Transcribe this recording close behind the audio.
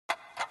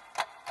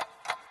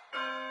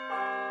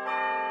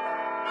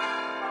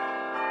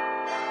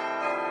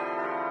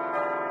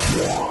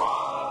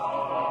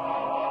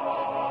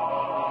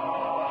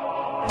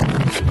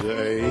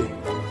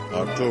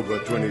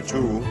October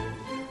 22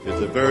 is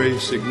a very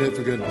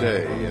significant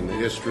day in the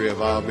history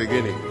of our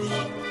beginnings.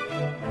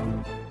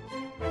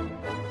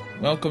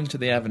 Welcome to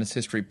the Adventist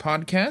History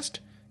Podcast,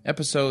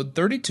 Episode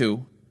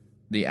 32,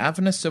 The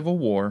Adventist Civil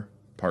War,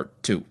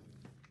 Part 2.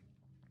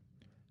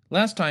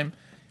 Last time,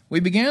 we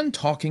began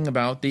talking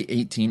about the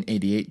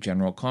 1888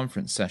 General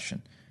Conference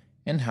session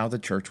and how the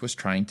church was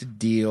trying to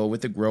deal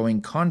with the growing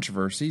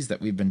controversies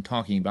that we've been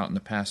talking about in the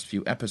past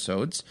few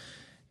episodes,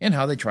 and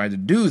how they tried to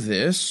do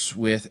this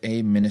with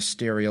a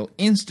ministerial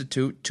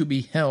institute to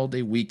be held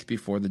a week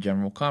before the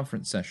General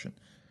Conference session.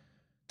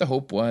 The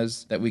hope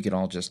was that we could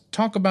all just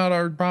talk about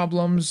our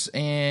problems,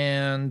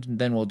 and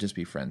then we'll just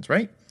be friends,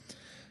 right?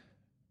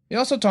 We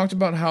also talked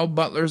about how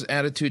Butler's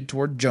attitude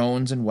toward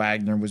Jones and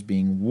Wagner was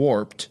being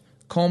warped,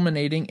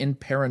 culminating in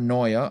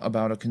paranoia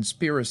about a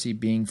conspiracy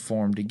being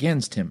formed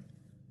against him.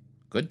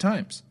 Good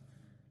times.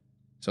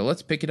 So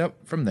let's pick it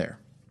up from there.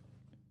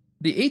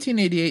 The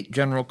 1888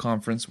 General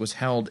Conference was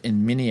held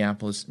in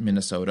Minneapolis,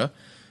 Minnesota,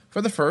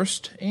 for the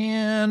first,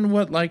 and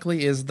what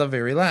likely is the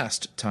very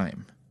last,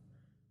 time.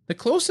 The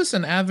closest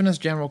an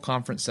Adventist General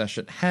Conference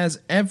session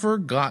has ever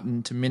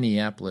gotten to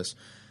Minneapolis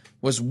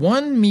was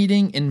one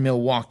meeting in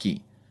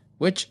Milwaukee,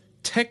 which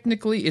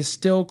technically is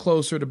still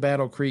closer to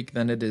Battle Creek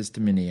than it is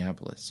to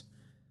Minneapolis.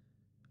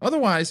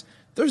 Otherwise,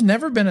 there's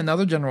never been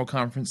another General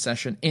Conference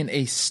session in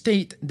a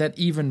state that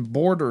even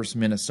borders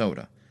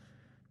Minnesota.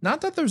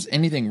 Not that there's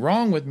anything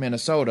wrong with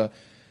Minnesota,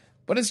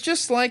 but it's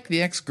just like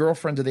the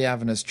ex-girlfriend of the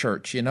Adventist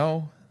Church, you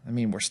know? I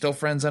mean, we're still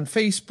friends on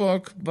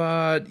Facebook,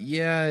 but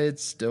yeah,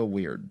 it's still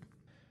weird.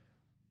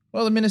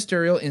 Well, the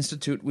Ministerial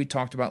Institute we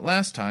talked about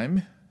last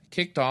time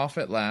kicked off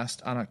at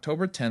last on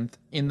October 10th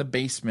in the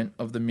basement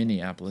of the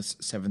Minneapolis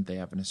Seventh-day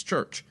Adventist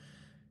Church.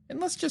 And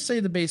let's just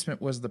say the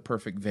basement was the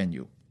perfect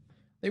venue.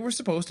 They were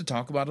supposed to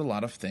talk about a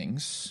lot of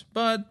things,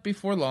 but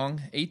before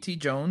long, A.T.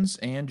 Jones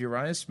and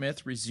Uriah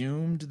Smith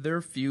resumed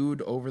their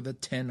feud over the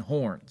 10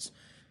 horns.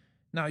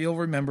 Now, you'll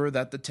remember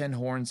that the 10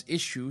 horns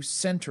issue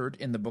centered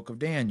in the book of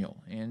Daniel,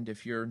 and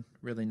if you're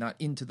really not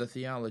into the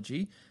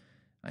theology,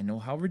 I know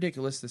how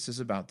ridiculous this is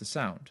about to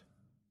sound.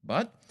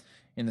 But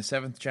in the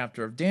 7th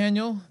chapter of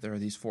Daniel, there are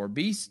these 4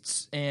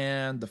 beasts,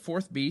 and the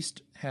 4th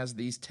beast has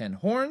these 10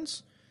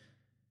 horns.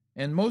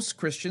 And most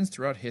Christians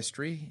throughout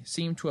history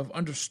seem to have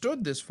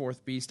understood this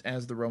 4th beast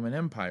as the Roman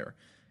Empire,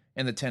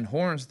 and the 10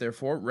 horns,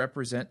 therefore,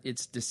 represent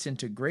its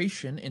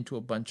disintegration into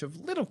a bunch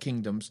of little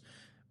kingdoms,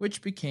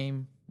 which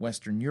became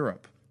Western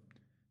Europe.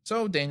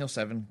 So Daniel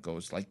 7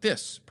 goes like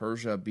this: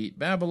 Persia beat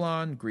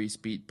Babylon, Greece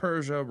beat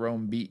Persia,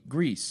 Rome beat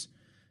Greece.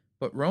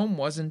 But Rome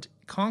wasn't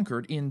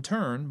conquered in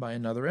turn by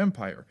another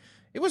empire.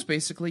 It was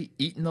basically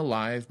eaten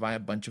alive by a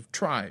bunch of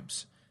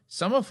tribes,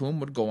 some of whom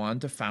would go on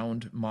to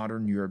found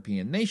modern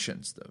European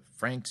nations. The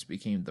Franks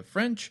became the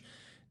French,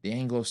 the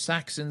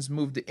Anglo-Saxons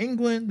moved to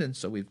England, and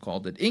so we've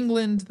called it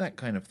England, that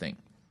kind of thing.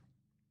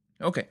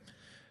 Okay,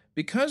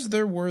 because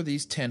there were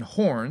these 10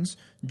 horns,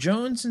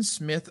 Jones and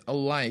Smith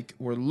alike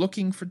were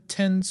looking for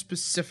 10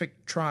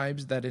 specific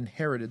tribes that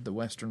inherited the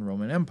Western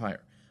Roman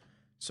Empire.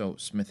 So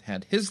Smith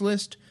had his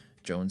list,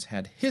 Jones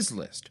had his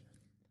list.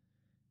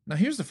 Now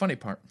here's the funny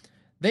part.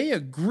 They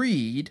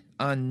agreed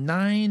on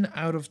 9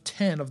 out of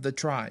 10 of the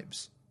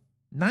tribes.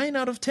 9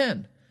 out of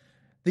 10.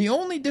 The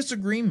only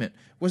disagreement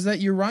was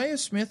that Uriah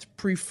Smith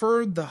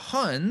preferred the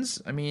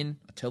Huns,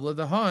 Attila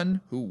the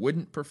Hun, who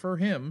wouldn't prefer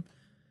him,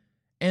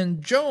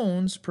 and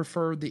Jones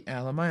preferred the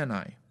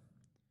Alemanni.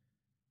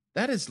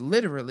 That is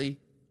literally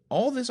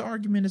all this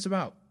argument is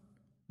about.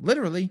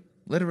 Literally.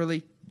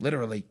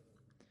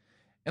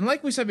 And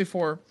like we said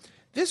before,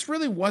 this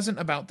really wasn't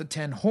about the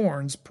 10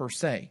 horns per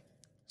se.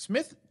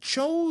 Smith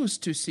chose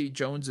to see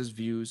Jones's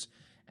views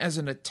as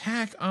an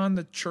attack on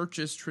the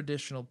church's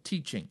traditional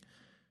teaching.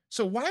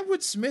 So why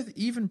would Smith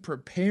even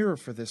prepare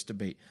for this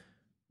debate?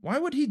 Why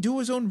would he do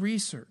his own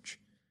research?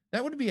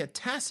 That would be a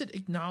tacit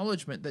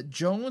acknowledgement that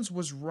Jones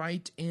was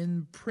right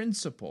in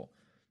principle,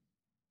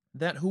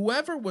 that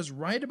whoever was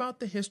right about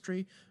the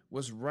history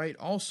was right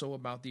also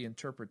about the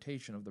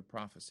interpretation of the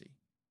prophecy.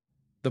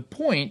 The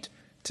point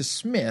to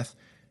Smith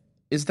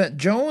is that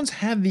Jones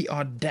had the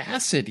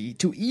audacity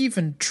to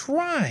even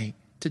try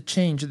to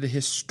change the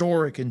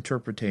historic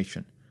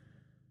interpretation.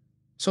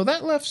 So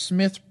that left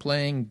Smith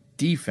playing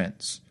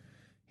defense.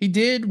 He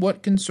did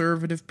what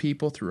conservative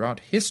people throughout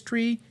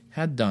history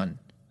had done.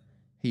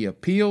 He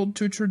appealed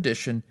to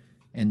tradition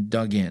and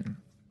dug in.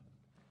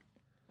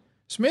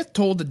 Smith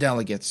told the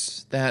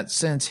delegates that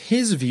since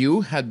his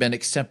view had been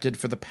accepted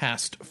for the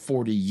past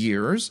 40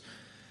 years,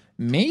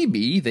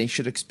 maybe they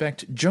should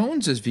expect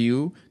Jones's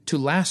view to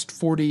last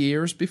 40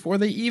 years before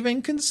they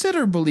even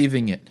consider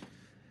believing it.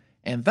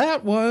 And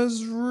that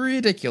was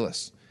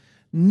ridiculous.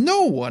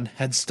 No one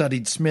had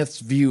studied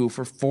Smith's view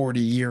for 40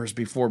 years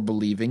before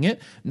believing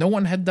it. No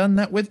one had done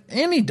that with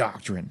any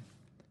doctrine.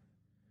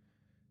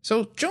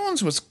 So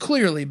Jones was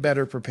clearly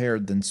better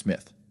prepared than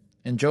Smith,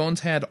 and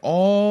Jones had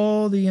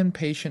all the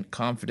impatient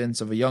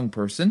confidence of a young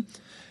person,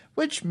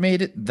 which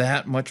made it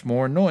that much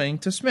more annoying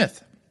to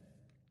Smith.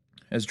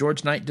 As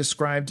George Knight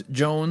described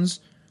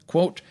Jones,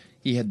 quote,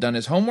 he had done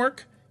his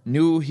homework,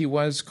 knew he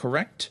was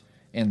correct,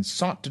 and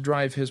sought to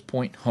drive his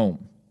point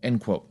home,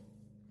 end quote.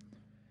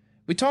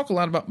 We talk a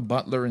lot about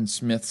Butler and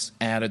Smith's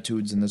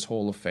attitudes in this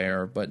whole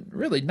affair, but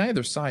really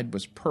neither side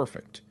was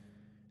perfect.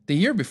 The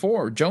year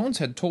before, Jones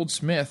had told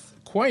Smith,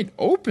 quite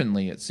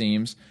openly it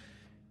seems,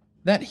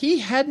 that he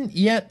hadn't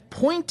yet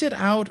pointed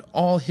out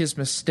all his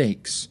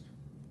mistakes,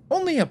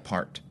 only a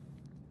part.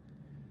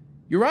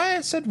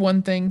 Uriah said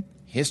one thing,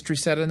 history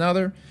said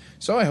another,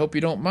 so I hope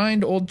you don't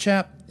mind, old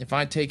chap, if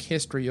I take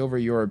history over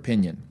your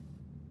opinion.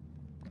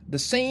 The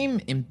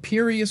same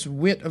imperious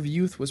wit of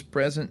youth was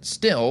present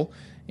still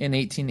in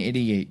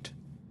 1888.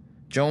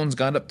 Jones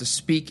got up to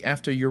speak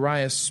after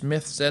Uriah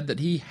Smith said that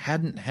he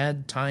hadn't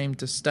had time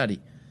to study.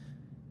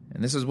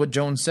 And this is what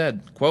Jones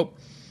said, quote,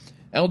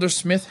 "Elder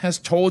Smith has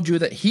told you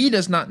that he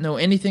does not know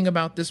anything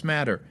about this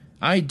matter.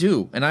 I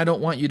do, and I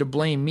don't want you to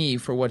blame me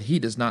for what he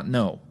does not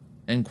know,"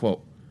 end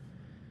quote.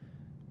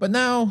 But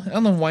now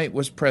Ellen White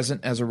was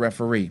present as a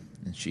referee,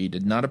 and she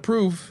did not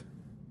approve.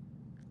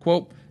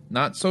 Quote,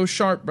 "Not so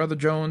sharp, Brother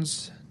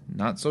Jones,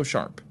 not so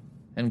sharp,"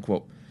 end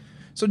quote.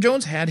 So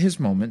Jones had his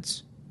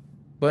moments,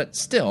 but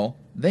still,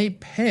 they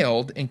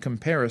paled in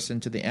comparison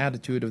to the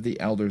attitude of the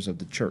elders of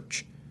the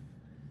church.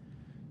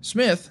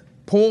 Smith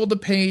pulled a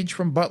page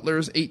from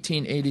Butler's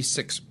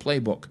 1886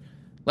 playbook.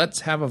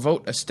 Let's have a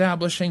vote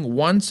establishing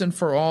once and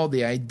for all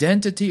the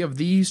identity of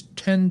these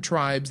 10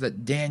 tribes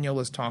that Daniel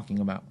is talking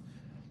about.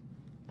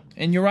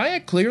 And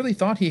Uriah clearly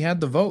thought he had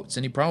the votes,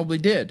 and he probably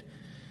did.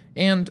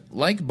 And,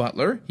 like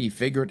Butler, he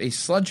figured a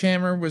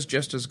sledgehammer was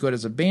just as good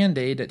as a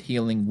Band-Aid at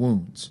healing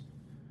wounds.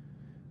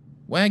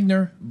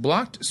 Wagner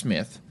blocked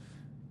Smith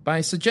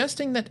by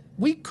suggesting that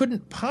we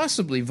couldn't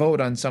possibly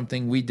vote on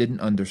something we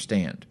didn't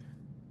understand.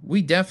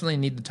 We definitely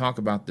need to talk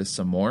about this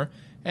some more,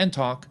 and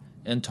talk,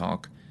 and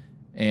talk,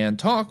 and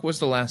talk was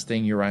the last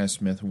thing Uriah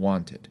Smith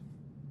wanted.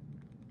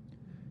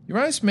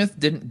 Uriah Smith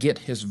didn't get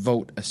his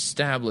vote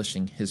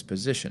establishing his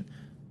position,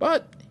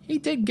 but he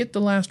did get the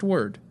last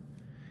word.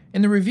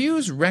 In the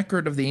review's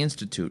record of the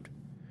Institute,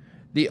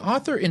 the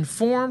author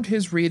informed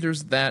his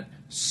readers that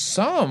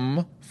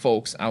some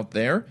folks out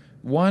there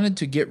wanted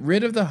to get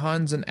rid of the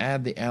Huns and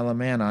add the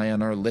Alemanni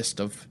on our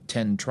list of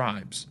 10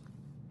 tribes.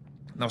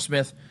 Now,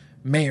 Smith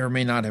may or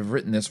may not have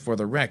written this for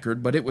the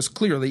record, but it was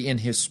clearly in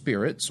his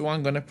spirit, so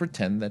I'm going to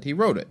pretend that he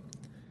wrote it.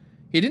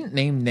 He didn't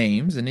name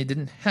names, and he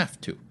didn't have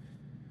to,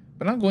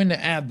 but I'm going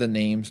to add the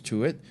names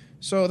to it,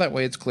 so that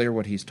way it's clear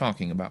what he's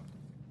talking about.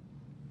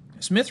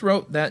 Smith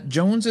wrote that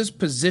Jones's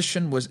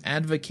position was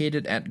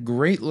advocated at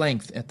great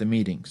length at the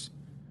meetings,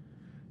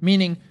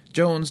 meaning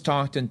Jones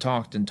talked and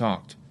talked and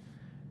talked.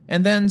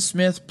 And then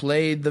Smith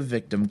played the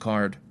victim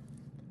card.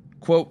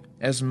 Quote,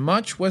 "As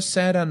much was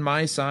said on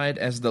my side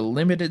as the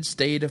limited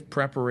state of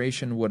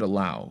preparation would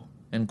allow,"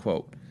 end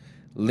quote.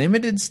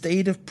 Limited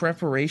state of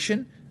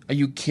preparation? Are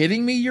you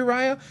kidding me,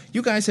 Uriah?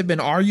 You guys have been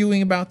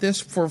arguing about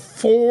this for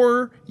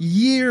 4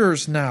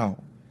 years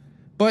now.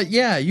 But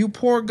yeah, you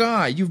poor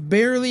guy, you've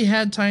barely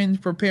had time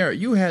to prepare.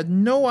 You had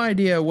no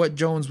idea what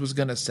Jones was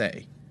going to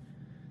say.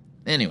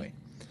 Anyway,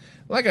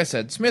 like I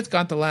said, Smith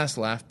got the last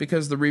laugh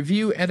because the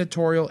review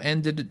editorial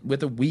ended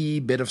with a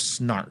wee bit of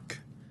snark.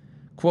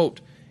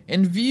 Quote,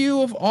 "In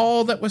view of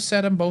all that was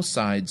said on both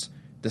sides,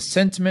 the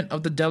sentiment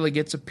of the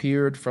delegates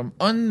appeared from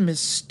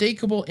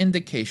unmistakable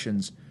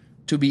indications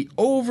to be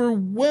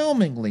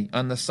overwhelmingly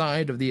on the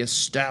side of the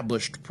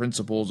established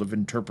principles of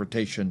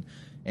interpretation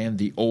and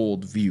the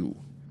old view.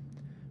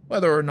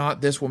 Whether or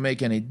not this will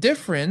make any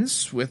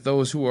difference with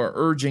those who are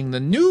urging the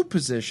new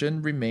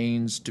position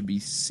remains to be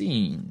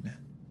seen,"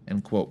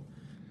 end quote.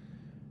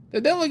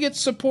 The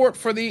delegates' support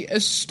for the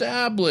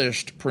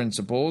established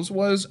principles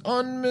was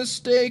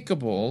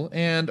unmistakable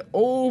and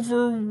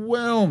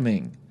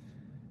overwhelming.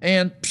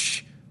 And,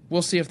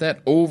 we'll see if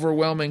that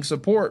overwhelming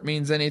support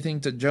means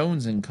anything to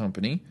Jones and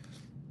company.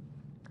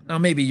 Now,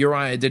 maybe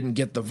Uriah didn't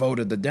get the vote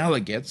of the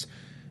delegates,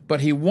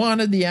 but he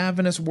wanted the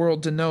Adventist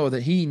world to know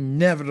that he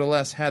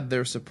nevertheless had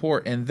their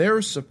support, and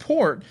their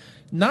support,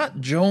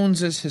 not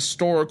Jones's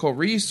historical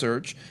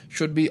research,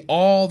 should be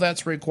all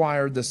that's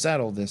required to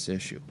settle this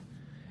issue.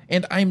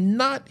 And I'm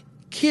not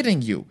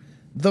kidding you.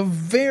 The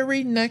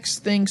very next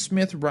thing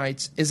Smith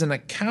writes is an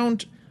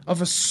account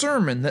of a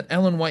sermon that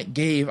Ellen White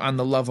gave on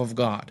the love of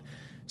God.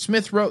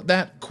 Smith wrote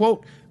that,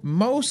 quote,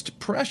 "Most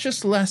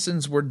precious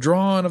lessons were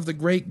drawn of the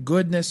great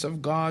goodness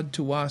of God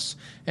to us,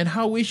 and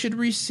how we should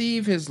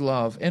receive his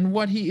love, and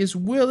what he is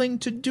willing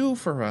to do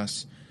for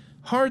us.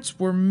 Hearts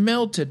were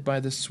melted by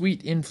the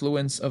sweet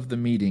influence of the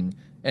meeting,"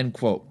 end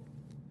quote.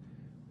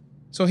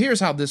 So here's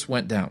how this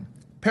went down.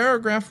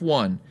 Paragraph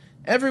 1,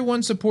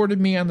 "Everyone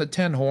supported me on the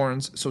 10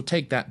 horns, so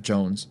take that,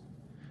 Jones."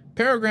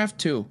 Paragraph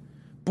 2,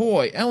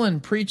 "Boy, Ellen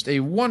preached a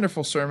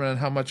wonderful sermon on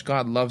how much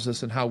God loves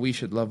us and how we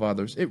should love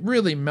others. It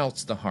really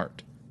melts the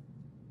heart."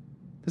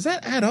 Does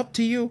that add up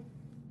to you?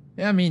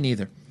 Yeah, me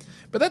neither.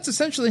 But that's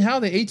essentially how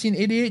the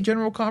 1888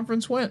 General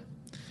Conference went.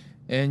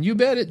 And you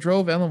bet it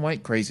drove Ellen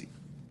White crazy.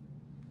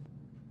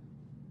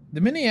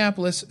 The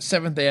Minneapolis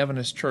Seventh-day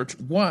Adventist Church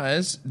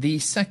was the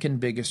second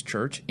biggest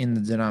church in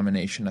the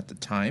denomination at the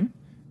time,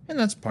 and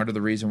that's part of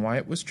the reason why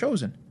it was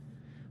chosen.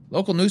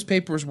 Local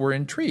newspapers were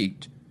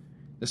intrigued.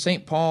 The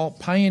St. Paul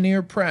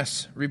Pioneer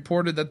Press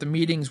reported that the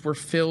meetings were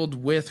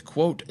filled with,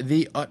 quote,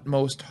 the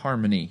utmost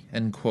harmony,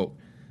 end quote.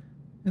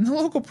 And the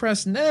local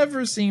press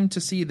never seemed to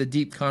see the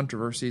deep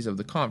controversies of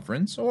the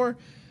conference, or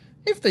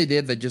if they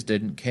did, they just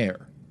didn't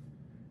care.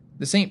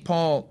 The St.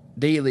 Paul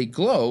Daily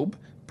Globe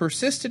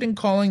persisted in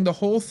calling the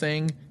whole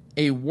thing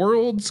a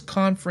World's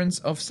Conference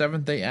of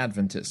Seventh-day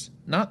Adventists,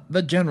 not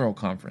the General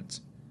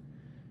Conference.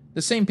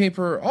 The same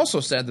paper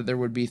also said that there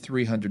would be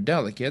 300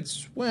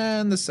 delegates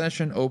when the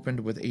session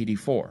opened with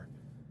 84.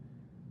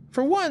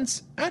 For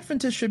once,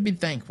 Adventists should be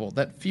thankful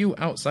that few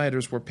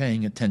outsiders were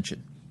paying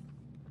attention,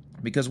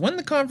 because when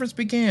the conference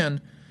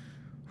began,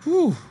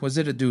 was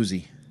it a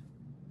doozy.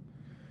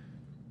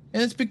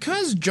 And it's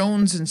because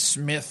Jones and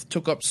Smith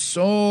took up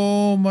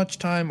so much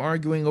time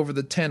arguing over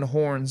the 10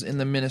 horns in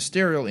the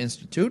Ministerial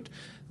Institute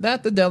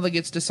that the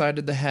delegates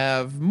decided to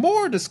have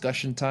more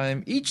discussion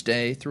time each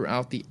day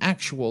throughout the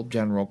actual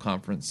General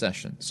Conference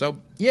session. So,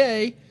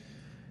 yay!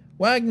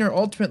 Wagner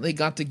ultimately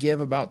got to give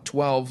about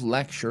 12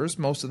 lectures,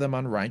 most of them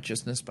on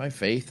righteousness by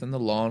faith and the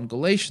law in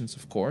Galatians,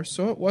 of course,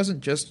 so it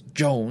wasn't just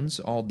Jones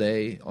all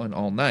day and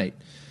all night.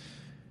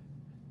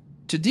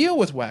 To deal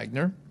with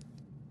Wagner,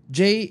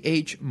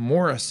 J.H.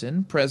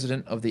 Morrison,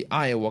 president of the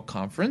Iowa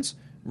Conference,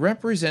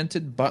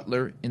 represented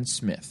Butler and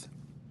Smith.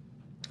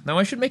 Now,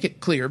 I should make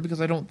it clear,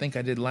 because I don't think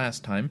I did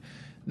last time,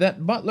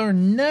 that Butler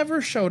never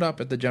showed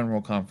up at the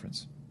General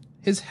Conference.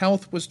 His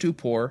health was too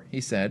poor, he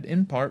said,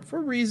 in part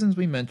for reasons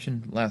we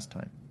mentioned last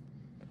time.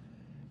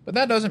 But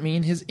that doesn't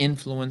mean his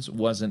influence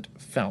wasn't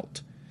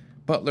felt.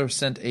 Butler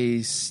sent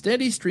a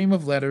steady stream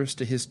of letters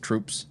to his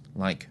troops,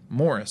 like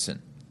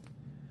Morrison.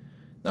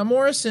 Now,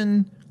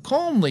 Morrison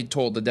calmly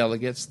told the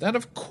delegates that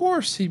of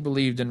course he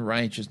believed in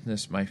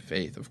righteousness by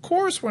faith. Of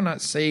course we're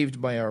not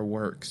saved by our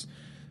works.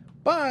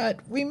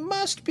 But we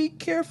must be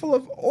careful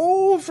of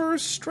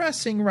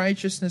over-stressing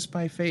righteousness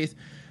by faith,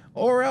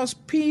 or else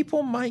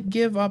people might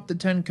give up the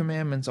 10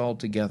 Commandments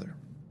altogether.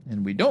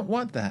 And we don't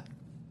want that.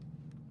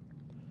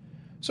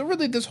 So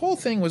really, this whole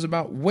thing was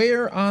about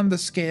where on the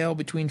scale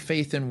between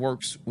faith and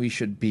works we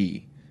should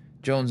be.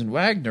 Jones and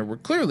Wagner were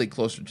clearly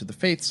closer to the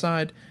faith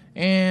side,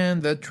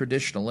 and the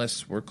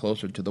traditionalists were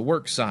closer to the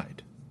work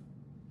side.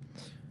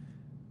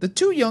 The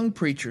two young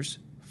preachers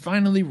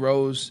finally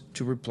rose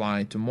to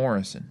reply to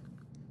Morrison.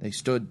 They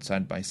stood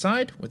side by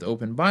side with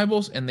open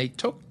Bibles, and they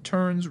took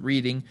turns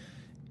reading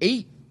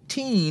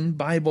 18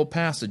 Bible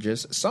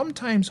passages,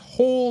 sometimes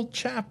whole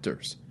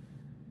chapters.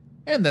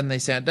 And then they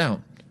sat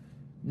down.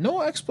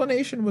 No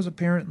explanation was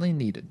apparently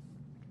needed.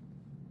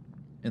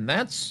 And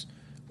that's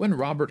when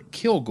Robert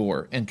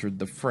Kilgore entered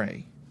the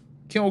fray.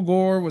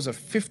 Kilgore was a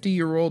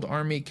 50-year-old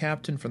Army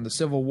captain from the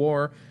Civil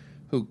War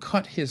who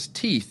cut his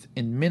teeth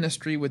in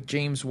ministry with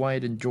James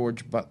White and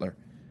George Butler.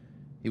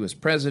 He was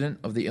president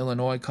of the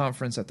Illinois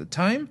Conference at the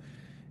time,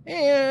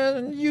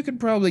 and you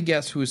could probably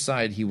guess whose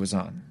side he was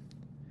on.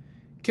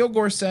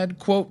 Kilgore said,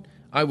 quote,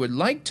 "I would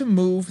like to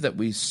move that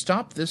we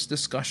stop this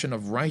discussion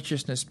of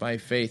righteousness by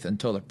faith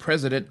until the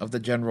president of the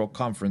General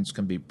Conference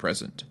can be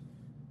present."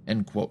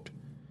 End quote.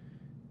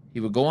 He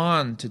would go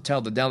on to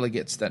tell the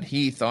delegates that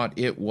he thought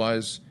it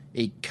was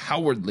a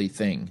cowardly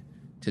thing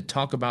to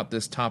talk about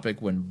this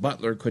topic when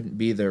Butler couldn't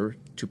be there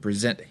to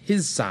present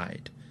his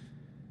side.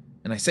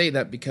 And I say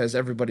that because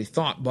everybody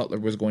thought Butler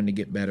was going to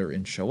get better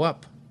and show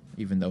up,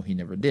 even though he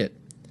never did.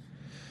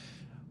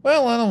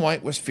 Well, Ellen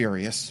White was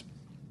furious.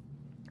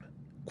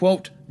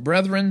 Quote,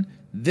 "Brethren,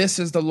 this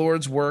is the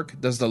Lord's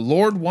work. Does the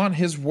Lord want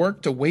his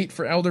work to wait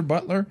for Elder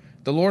Butler?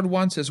 The Lord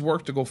wants his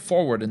work to go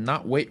forward and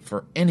not wait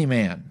for any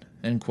man."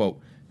 End quote.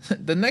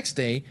 The next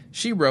day,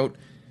 she wrote,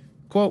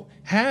 quote,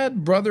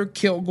 "Had Brother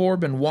Kilgore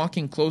been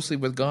walking closely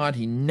with God,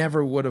 he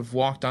never would have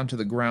walked onto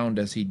the ground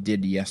as he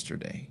did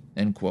yesterday."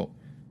 End quote.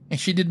 And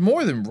she did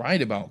more than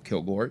write about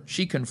Kilgore.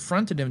 She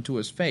confronted him to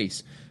his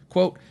face.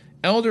 Quote,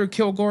 "Elder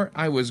Kilgore,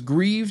 I was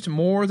grieved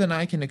more than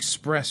I can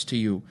express to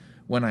you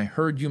when I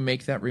heard you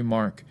make that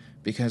remark,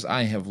 because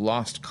I have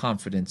lost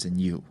confidence in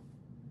you."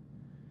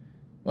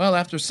 Well,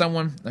 after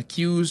someone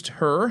accused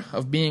her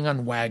of being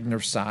on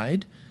Wagner's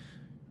side,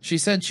 she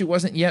said she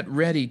wasn't yet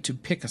ready to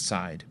pick a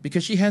side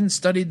because she hadn't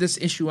studied this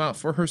issue out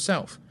for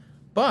herself.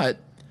 But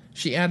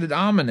she added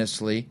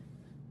ominously,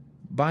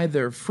 "By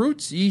their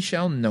fruits ye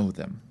shall know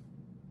them."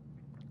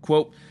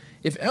 Quote,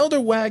 "If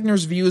Elder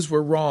Wagner's views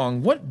were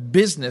wrong, what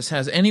business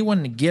has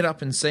anyone to get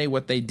up and say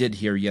what they did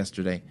here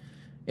yesterday?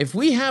 If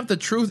we have the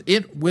truth,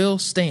 it will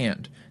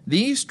stand.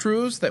 These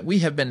truths that we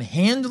have been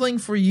handling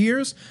for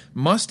years,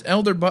 must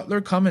Elder Butler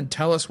come and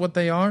tell us what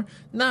they are?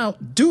 Now,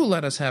 do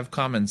let us have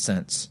common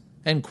sense."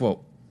 End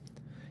quote.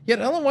 Yet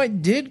Ellen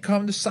White did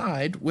come to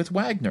side with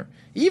Wagner,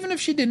 even if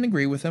she didn't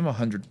agree with him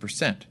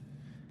 100%.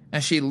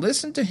 As she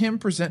listened to him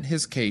present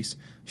his case,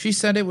 she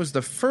said it was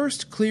the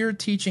first clear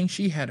teaching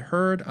she had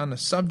heard on the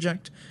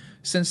subject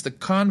since the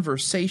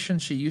conversation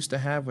she used to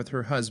have with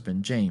her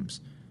husband, James.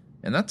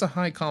 And that's a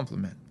high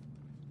compliment.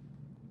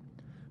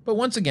 But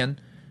once again,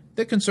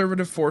 the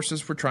conservative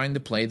forces were trying to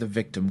play the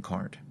victim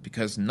card,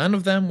 because none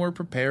of them were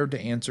prepared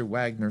to answer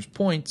Wagner's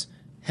points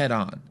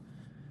head-on.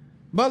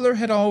 Butler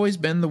had always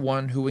been the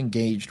one who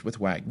engaged with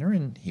Wagner,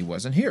 and he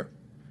wasn't here.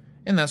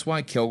 And that's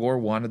why Kilgore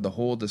wanted the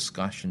whole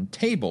discussion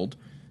tabled,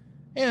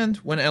 and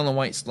when Ellen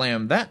White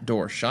slammed that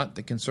door shut,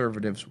 the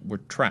conservatives were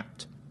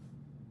trapped.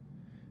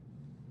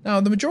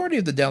 Now, the majority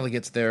of the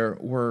delegates there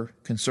were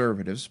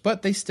conservatives,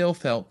 but they still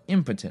felt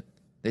impotent.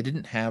 They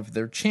didn't have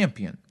their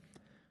champion.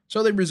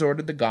 So they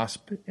resorted to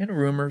gossip and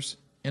rumors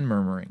and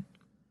murmuring.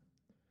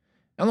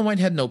 Ellen White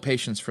had no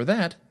patience for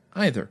that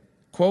either.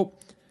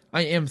 Quote,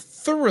 "I am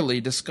thoroughly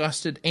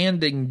disgusted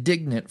and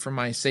indignant for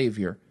my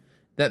Savior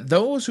that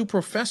those who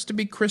profess to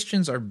be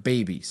Christians are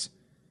babies.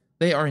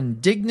 They are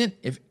indignant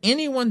if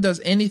anyone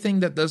does anything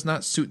that does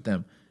not suit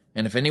them,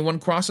 and if anyone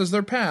crosses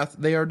their path,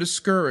 they are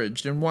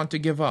discouraged and want to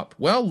give up.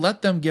 Well,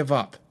 let them give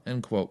up."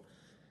 End quote.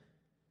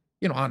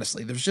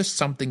 Honestly, there's just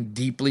something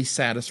deeply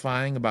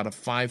satisfying about a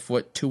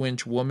 5-foot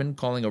 2-inch woman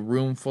calling a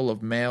room full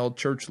of male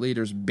church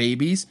leaders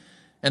babies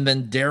and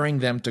then daring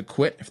them to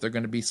quit if they're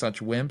going to be such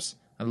wimps.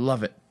 I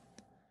love it.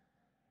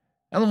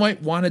 Ellen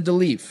White wanted to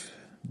leave,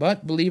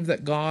 but believed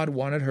that God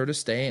wanted her to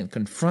stay and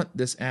confront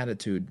this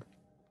attitude.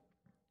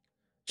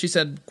 She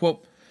said,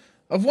 quote,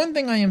 "Of one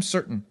thing I am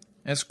certain.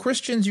 As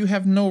Christians, you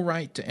have no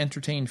right to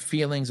entertain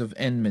feelings of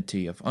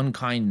enmity, of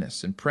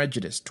unkindness, and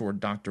prejudice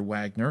toward Dr.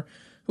 Wagner,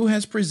 who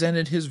has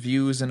presented his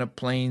views in a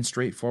plain,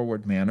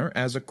 straightforward manner,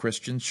 as a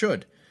Christian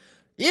should.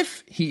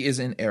 If he is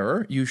in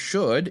error, you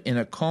should, in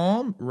a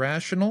calm,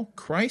 rational,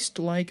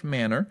 Christ-like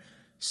manner,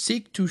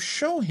 seek to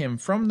show him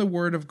from the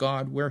Word of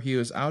God where he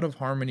is out of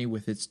harmony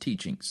with its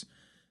teachings.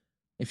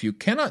 If you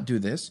cannot do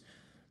this,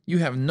 you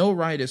have no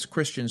right as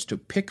Christians to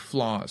pick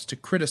flaws, to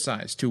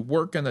criticize, to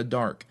work in the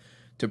dark,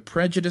 to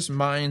prejudice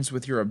minds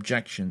with your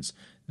objections.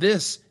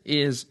 This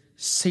is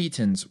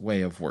Satan's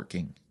way of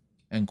working."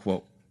 End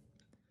quote.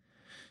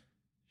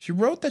 She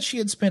wrote that she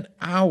had spent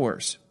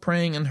hours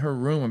praying in her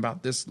room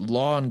about this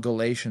Law and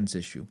Galatians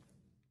issue,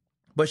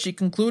 but she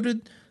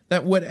concluded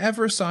that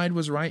whatever side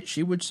was right,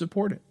 she would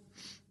support it.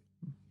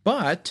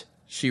 But,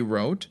 she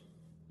wrote,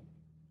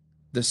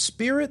 "The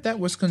spirit that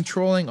was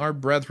controlling our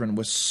brethren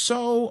was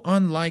so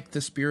unlike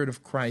the Spirit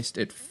of Christ,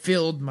 it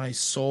filled my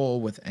soul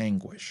with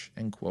anguish."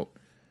 End quote.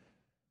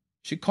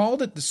 She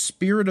called it the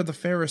spirit of the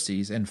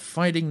Pharisees, and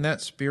fighting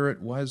that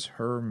spirit was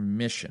her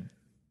mission.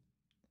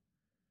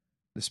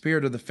 The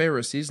spirit of the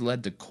Pharisees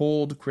led to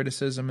cold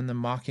criticism and the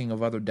mocking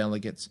of other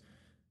delegates.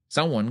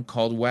 Someone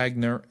called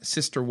Wagner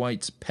Sister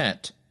White's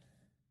pet.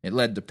 It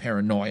led to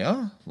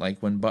paranoia,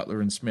 like when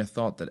Butler and Smith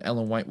thought that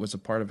Ellen White was a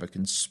part of a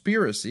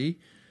conspiracy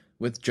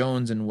with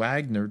Jones and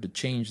Wagner to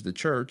change the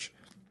church.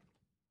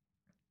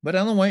 But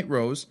Ellen White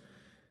rose,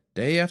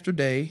 day after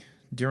day,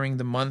 during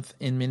the month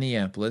in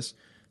Minneapolis,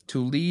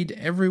 to lead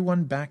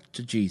everyone back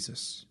to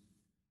Jesus.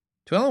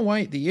 To Ellen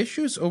White, the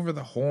issues over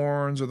the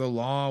horns or the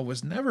law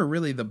was never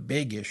really the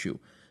big issue.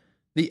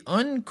 The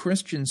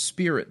unchristian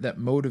spirit that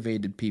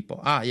motivated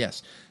people.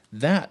 Yes,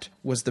 that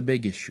was the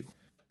big issue.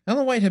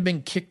 Ellen White had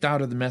been kicked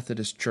out of the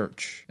Methodist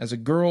Church as a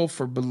girl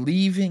for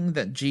believing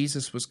that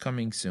Jesus was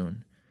coming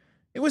soon.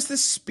 It was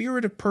this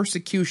spirit of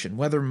persecution,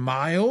 whether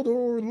mild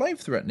or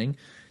life-threatening,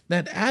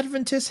 that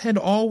Adventists had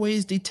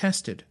always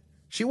detested.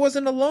 She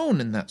wasn't alone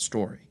in that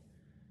story.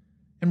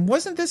 And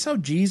wasn't this how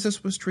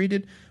Jesus was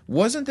treated?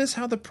 Wasn't this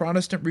how the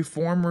Protestant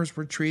reformers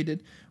were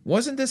treated?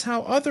 Wasn't this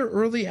how other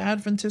early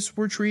Adventists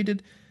were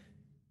treated?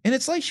 And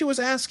it's like she was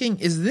asking,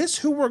 is this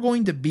who we're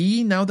going to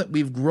be now that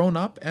we've grown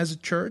up as a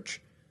church?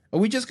 Are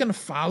we just going to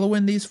follow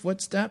in these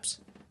footsteps?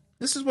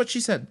 This is what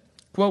she said,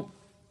 quote,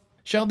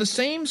 "Shall the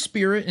same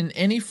spirit in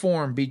any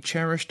form be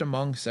cherished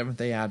among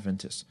Seventh-day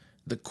Adventists?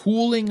 The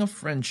cooling of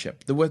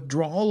friendship, the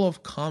withdrawal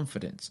of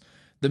confidence,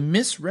 the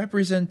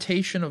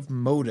misrepresentation of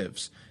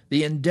motives,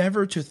 the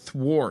endeavor to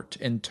thwart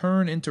and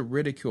turn into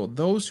ridicule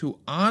those who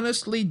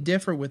honestly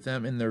differ with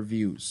them in their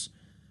views."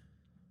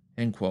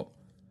 End quote.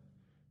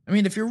 I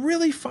mean, if you're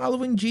really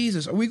following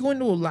Jesus, are we going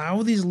to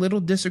allow these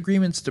little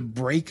disagreements to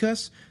break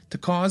us, to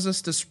cause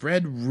us to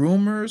spread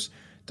rumors,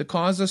 to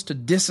cause us to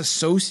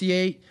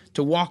disassociate,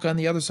 to walk on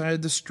the other side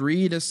of the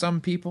street as some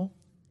people?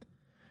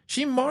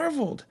 She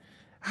marveled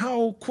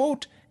how,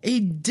 quote, "a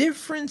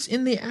difference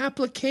in the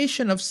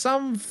application of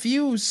some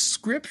few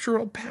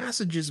scriptural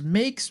passages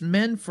makes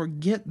men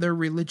forget their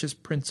religious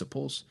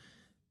principles."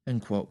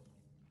 End quote.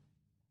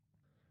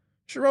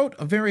 She wrote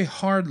a very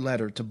hard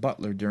letter to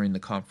Butler during the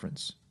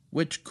conference,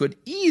 which could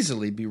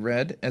easily be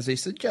read as a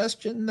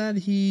suggestion that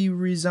he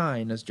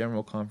resign as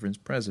General Conference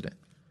president.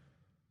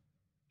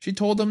 She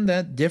told him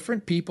that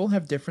different people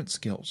have different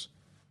skills,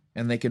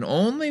 and they can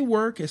only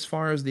work as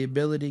far as the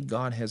ability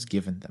God has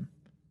given them.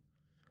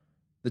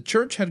 The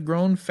church had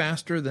grown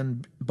faster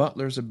than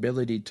Butler's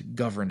ability to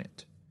govern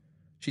it.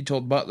 She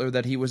told Butler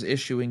that he was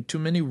issuing too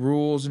many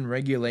rules and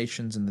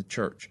regulations in the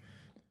church.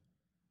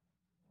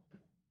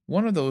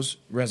 One of those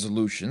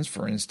resolutions,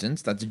 for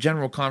instance, that the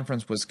General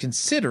Conference was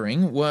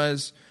considering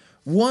was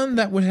one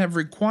that would have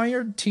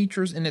required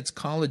teachers in its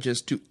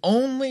colleges to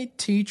only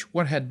teach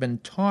what had been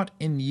taught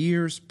in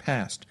years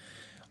past.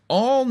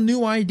 all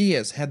new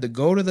ideas had to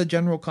go to the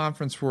General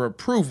Conference for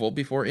approval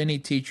before any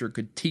teacher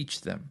could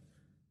teach them.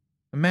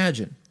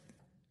 Imagine.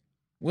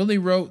 Willie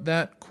wrote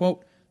that,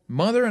 quote,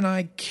 "Mother and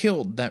I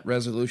killed that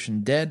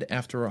resolution dead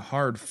after a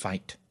hard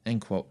fight,"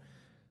 end quote.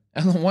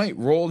 Ellen White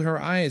rolled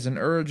her eyes and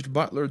urged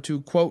Butler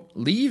to, quote,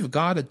 "leave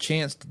God a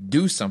chance to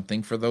do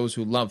something for those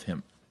who love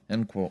him,"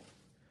 end quote.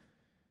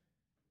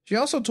 She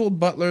also told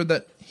Butler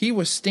that he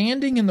was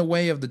standing in the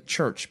way of the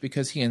church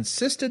because he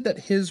insisted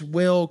that his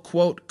will,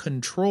 quote,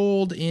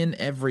 "controlled in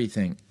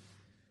everything."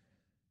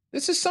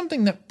 This is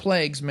something that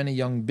plagues many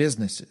young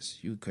businesses.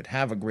 You could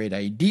have a great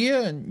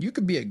idea and you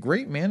could be a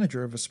great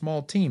manager of a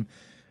small team,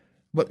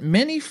 but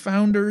many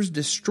founders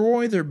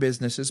destroy their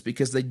businesses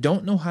because they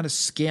don't know how to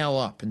scale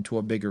up into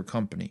a bigger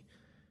company.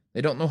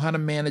 They don't know how to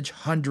manage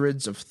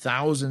hundreds of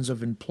thousands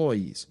of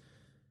employees.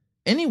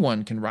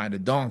 Anyone can ride a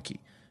donkey.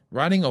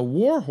 Riding a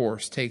war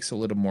horse takes a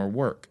little more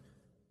work.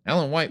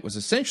 Ellen White was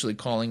essentially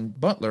calling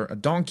Butler a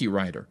donkey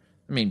rider.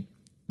 I mean,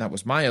 that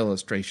was my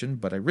illustration,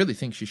 but I really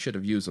think she should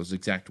have used those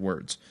exact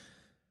words.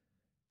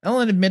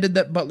 Ellen admitted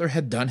that Butler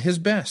had done his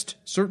best,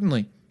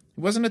 certainly.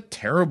 He wasn't a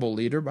terrible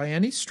leader by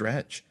any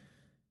stretch.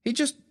 He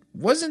just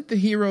wasn't the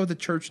hero the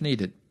church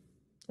needed,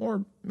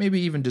 or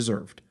maybe even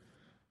deserved.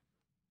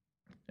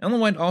 Ellen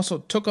White also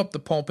took up the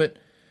pulpit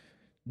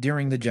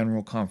during the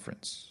General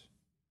Conference.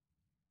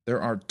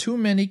 "There are too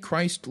many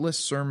Christless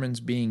sermons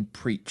being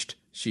preached,"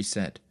 she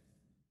said.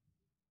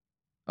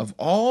 "Of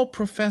all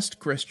professed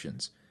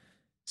Christians,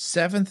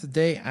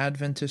 Seventh-day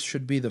Adventists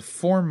should be the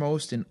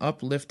foremost in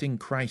uplifting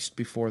Christ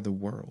before the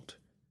world."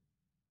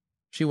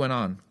 She went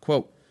on,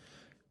 quote,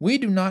 "We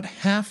do not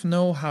half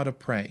know how to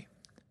pray.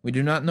 We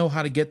do not know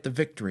how to get the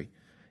victory.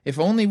 If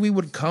only we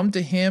would come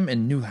to him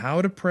and knew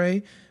how to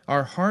pray,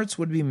 our hearts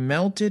would be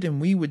melted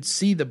and we would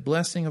see the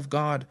blessing of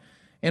God,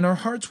 and our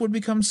hearts would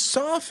become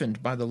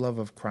softened by the love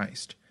of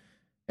Christ.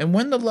 And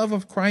when the love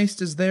of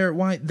Christ is there,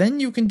 why, then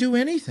you can do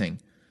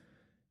anything.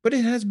 But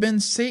it has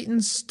been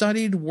Satan's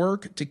studied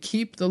work to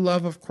keep the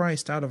love of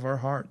Christ out of our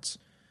hearts.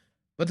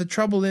 But the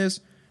trouble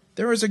is,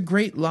 there is a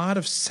great lot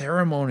of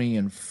ceremony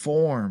and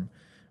form.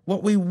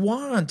 What we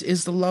want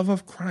is the love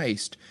of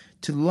Christ,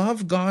 to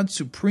love God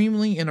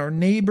supremely and our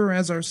neighbor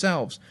as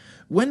ourselves.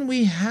 When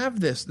we have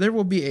this, there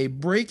will be a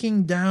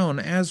breaking down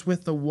as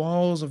with the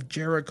walls of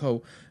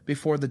Jericho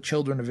before the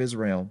children of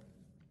Israel.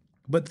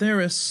 But there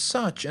is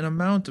such an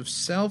amount of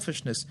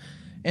selfishness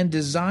and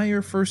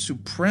desire for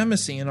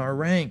supremacy in our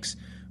ranks.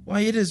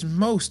 Why, it is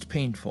most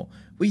painful.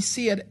 We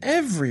see it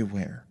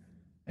everywhere."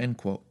 End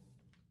quote.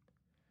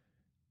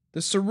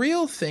 The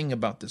surreal thing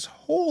about this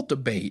whole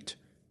debate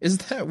is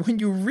that when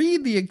you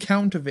read the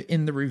account of it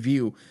in the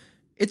review,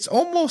 it's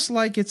almost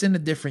like it's in a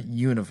different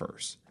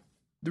universe.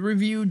 The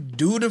review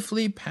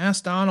dutifully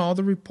passed on all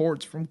the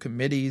reports from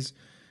committees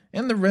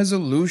and the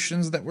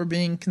resolutions that were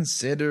being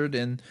considered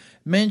and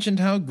mentioned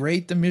how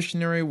great the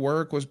missionary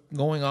work was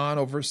going on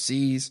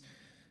overseas.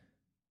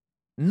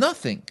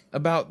 Nothing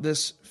about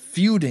this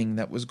feuding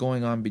that was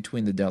going on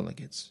between the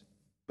delegates.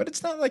 But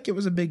it's not like it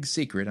was a big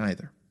secret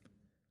either.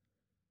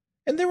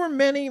 And there were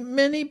many,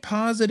 many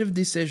positive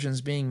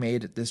decisions being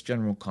made at this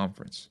General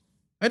Conference.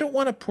 I don't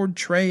want to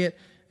portray it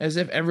as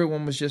if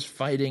everyone was just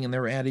fighting and they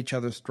were at each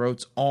other's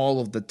throats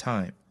all of the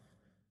time.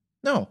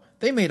 No,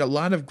 they made a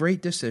lot of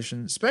great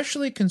decisions,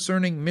 especially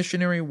concerning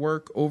missionary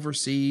work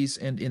overseas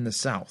and in the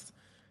South.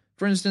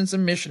 For instance, a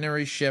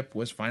missionary ship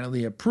was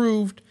finally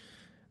approved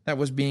that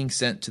was being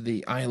sent to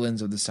the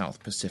islands of the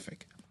South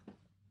Pacific.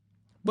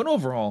 But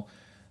overall,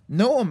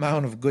 no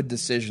amount of good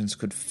decisions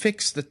could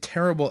fix the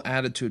terrible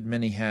attitude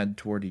many had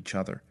toward each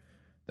other.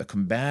 The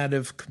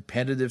combative,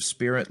 competitive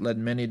spirit led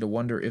many to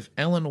wonder if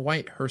Ellen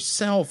White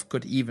herself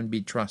could even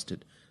be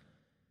trusted.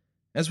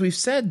 As we've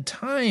said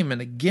time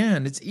and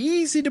again, it's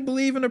easy to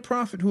believe in a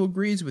prophet who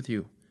agrees with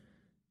you.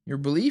 Your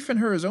belief in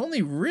her is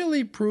only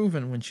really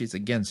proven when she's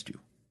against you.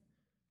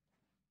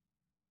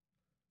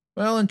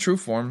 Well, in true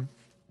form,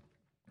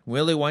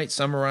 Willie White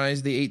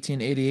summarized the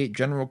 1888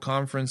 General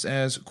Conference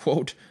as,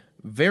 quote,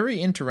 "very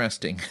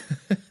interesting,"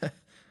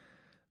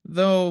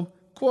 though,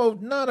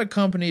 quote, "not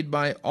accompanied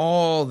by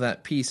all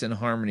that peace and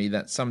harmony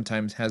that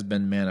sometimes has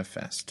been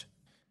manifest.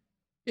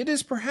 It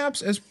is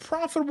perhaps as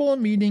profitable a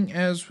meeting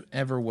as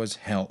ever was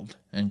held,"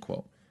 end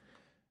quote.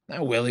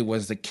 Now, Willie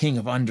was the king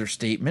of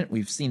understatement.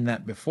 We've seen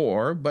that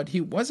before, but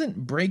he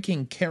wasn't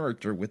breaking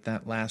character with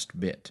that last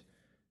bit.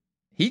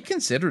 He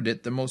considered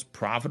it the most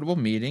profitable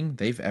meeting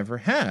they've ever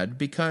had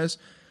because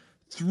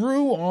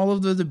through all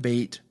of the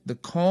debate, the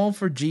call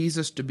for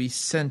Jesus to be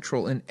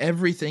central in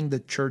everything the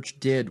church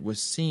did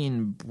was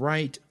seen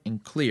bright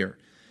and clear.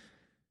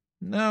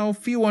 Now,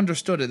 few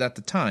understood it at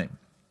the time.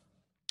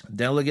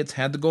 Delegates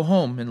had to go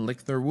home and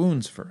lick their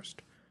wounds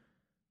first.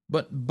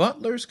 But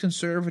Butler's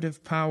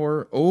conservative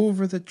power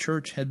over the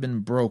church had been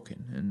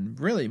broken, and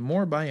really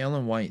more by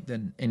Ellen White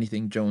than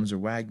anything Jones or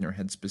Wagner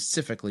had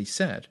specifically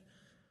said.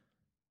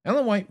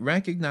 Ellen White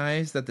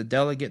recognized that the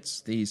delegates,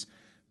 these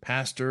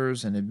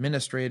pastors and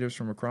administrators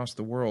from across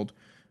the world,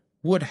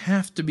 would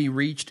have to be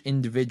reached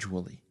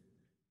individually,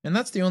 and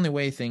that's the only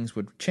way things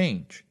would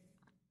change.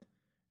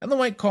 Ellen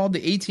White called the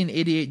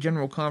 1888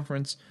 General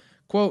Conference,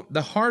 quote,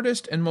 the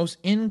hardest and most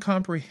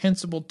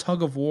incomprehensible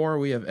tug of war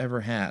we have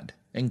ever had,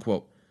 end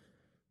quote.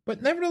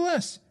 But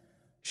nevertheless,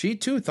 she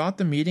too thought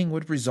the meeting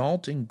would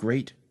result in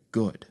great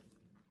good.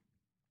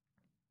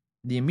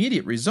 The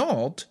immediate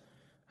result,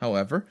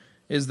 however,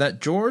 is that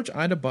George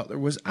Ida Butler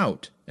was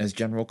out as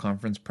General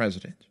Conference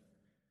President.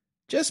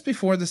 Just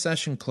before the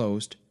session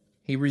closed,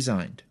 he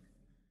resigned.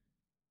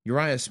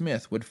 Uriah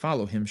Smith would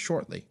follow him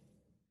shortly.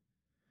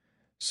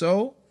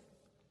 So,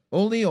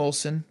 Ole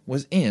Olsen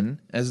was in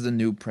as the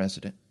new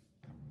president.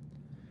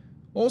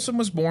 Olsen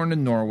was born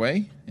in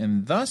Norway,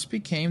 and thus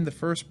became the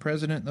first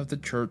president of the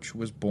church who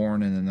was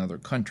born in another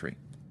country.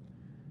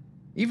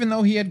 Even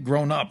though he had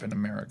grown up in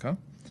America,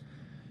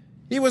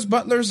 he was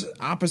Butler's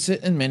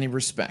opposite in many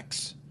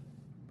respects.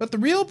 But the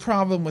real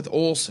problem with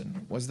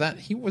Olsen was that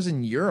he was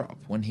in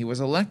Europe when he was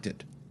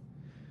elected.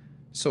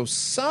 So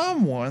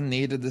someone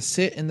needed to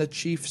sit in the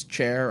chief's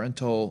chair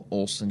until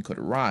Olsen could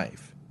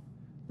arrive.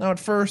 Now at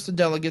first the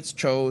delegates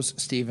chose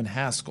Stephen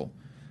Haskell.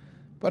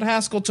 But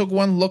Haskell took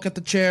one look at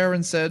the chair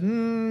and said,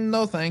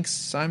 no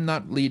thanks, I'm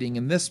not leading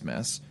in this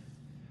mess.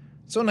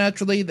 So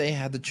naturally they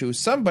had to choose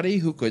somebody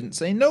who couldn't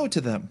say no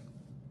to them.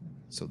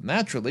 So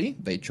naturally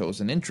they chose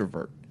an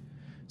introvert.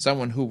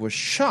 Someone who was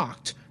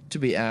shocked to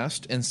be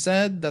asked and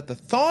said that the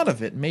thought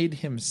of it made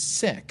him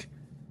sick.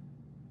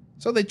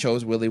 So they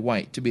chose Willie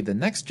White to be the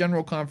next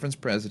General Conference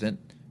president,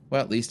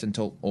 well, at least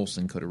until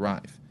Olsen could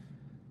arrive.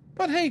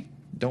 But hey,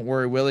 don't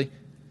worry, Willie.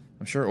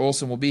 I'm sure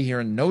Olsen will be here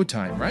in no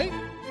time, right?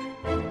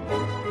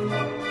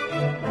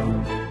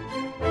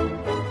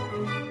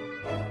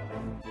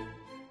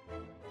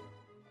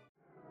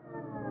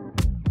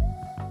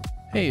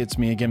 Hey, it's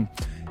me again.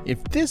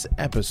 If this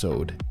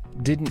episode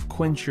didn't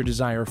quench your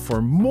desire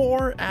for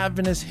more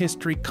Adventist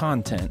history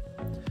content,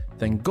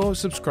 then go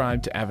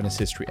subscribe to Adventist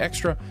History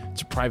Extra.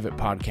 It's a private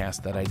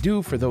podcast that I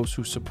do for those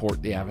who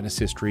support the Adventist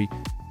History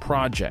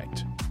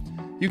Project.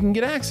 You can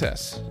get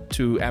access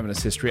to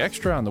Adventist History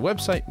Extra on the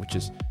website, which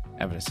is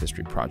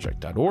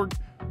AdventistHistoryProject.org,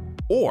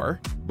 or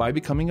by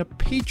becoming a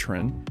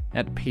patron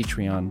at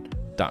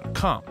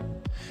patreon.com.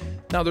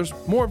 Now, there's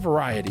more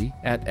variety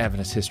at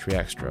Adventist History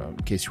Extra, in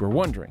case you were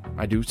wondering.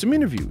 I do some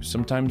interviews.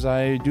 Sometimes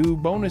I do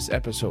bonus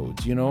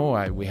episodes.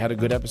 We had a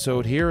good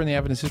episode here in the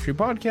Adventist History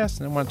Podcast,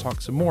 and I want to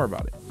talk some more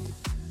about it.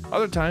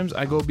 Other times,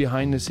 I go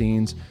behind the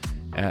scenes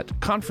at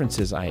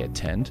conferences I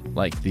attend,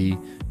 like the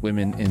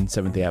Women in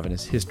Seventh-day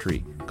Adventist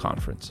History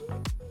Conference.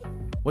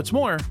 What's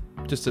more,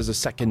 just as a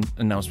second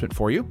announcement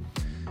for you,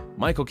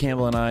 Michael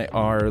Campbell and I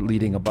are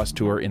leading a bus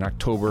tour in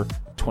October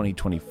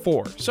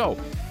 2024. So,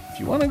 if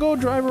you want to go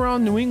drive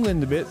around New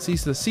England a bit, see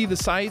the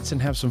sights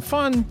and have some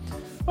fun,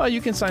 well, you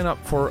can sign up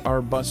for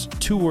our bus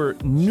tour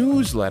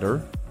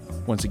newsletter,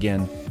 once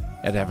again,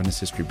 at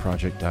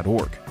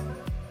AdventistHistoryProject.org.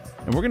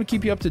 And we're going to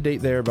keep you up to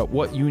date there about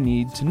what you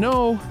need to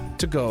know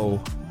to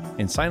go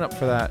and sign up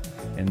for that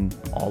and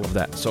all of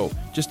that. So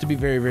just to be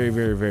very, very,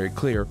 very, very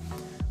clear,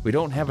 we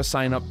don't have a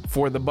sign up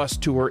for the bus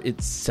tour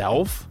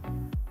itself,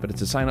 but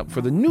it's a sign up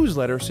for the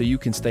newsletter so you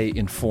can stay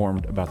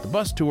informed about the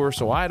bus tour,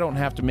 so I don't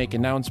have to make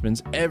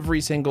announcements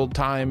every single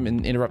time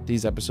and interrupt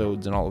these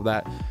episodes and all of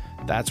that.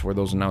 That's where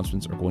those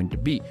announcements are going to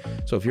be.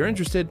 So if you're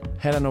interested,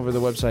 head on over to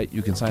the website.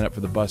 You can sign up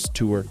for the bus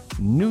tour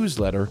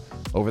newsletter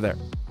over there.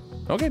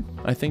 Okay,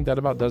 I think that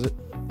about does it.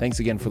 Thanks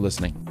again for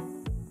listening.